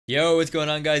Yo, what's going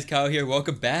on, guys? Kyle here.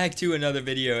 Welcome back to another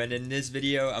video. And in this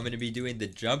video, I'm going to be doing the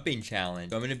jumping challenge.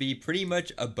 So I'm going to be pretty much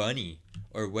a bunny,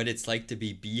 or what it's like to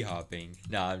be bee hopping.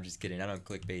 Nah, I'm just kidding. I don't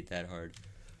clickbait that hard.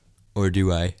 Or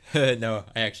do I? No,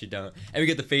 I actually don't. And we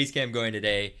get the face cam going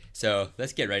today. So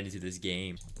let's get right into this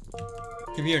game.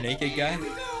 Come here, naked guy.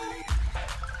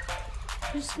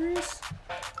 Are you serious?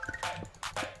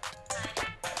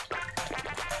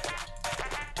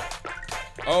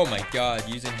 Oh my god,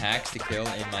 using hacks to kill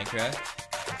in Minecraft.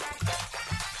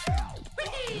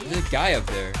 There's a guy up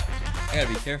there. I gotta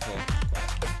be careful.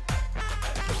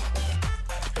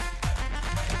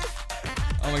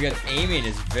 Oh my god, aiming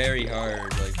is very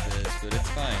hard like this, but it's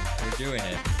fine. We're doing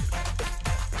it.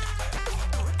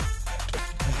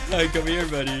 Come here,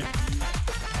 buddy.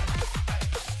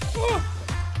 Oh,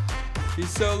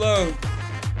 he's so low.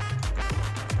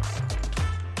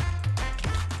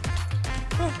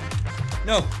 Oh.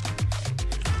 No.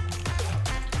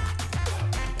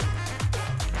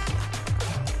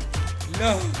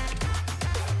 No.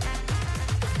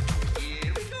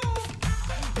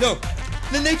 No.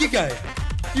 The naked guy.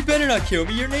 You better not kill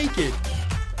me. You're naked.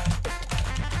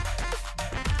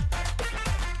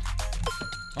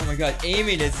 Oh my god.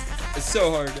 Aiming is so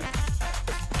hard.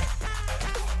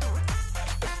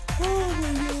 Oh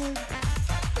my god.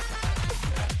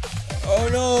 Oh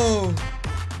no.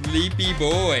 Leapy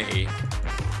boy.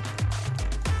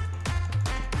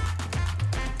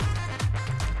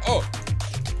 Oh!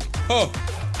 Oh!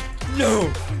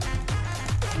 No!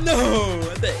 No!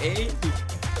 The aim!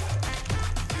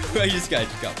 This guy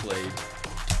just got played.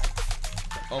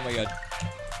 Oh my god.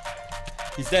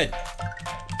 He's dead.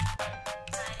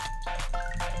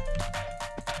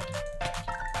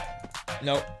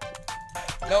 No.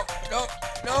 No! No!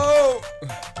 No!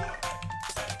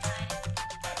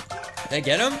 Did I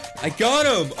get him? I got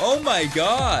him! Oh my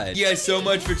god! Thank you guys so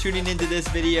much for tuning into this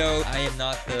video. I am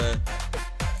not the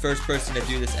first person to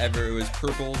do this ever. It was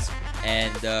Purples,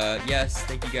 and yes,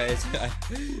 thank you guys.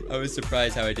 I was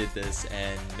surprised how I did this,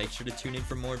 and make sure to tune in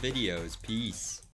for more videos. Peace.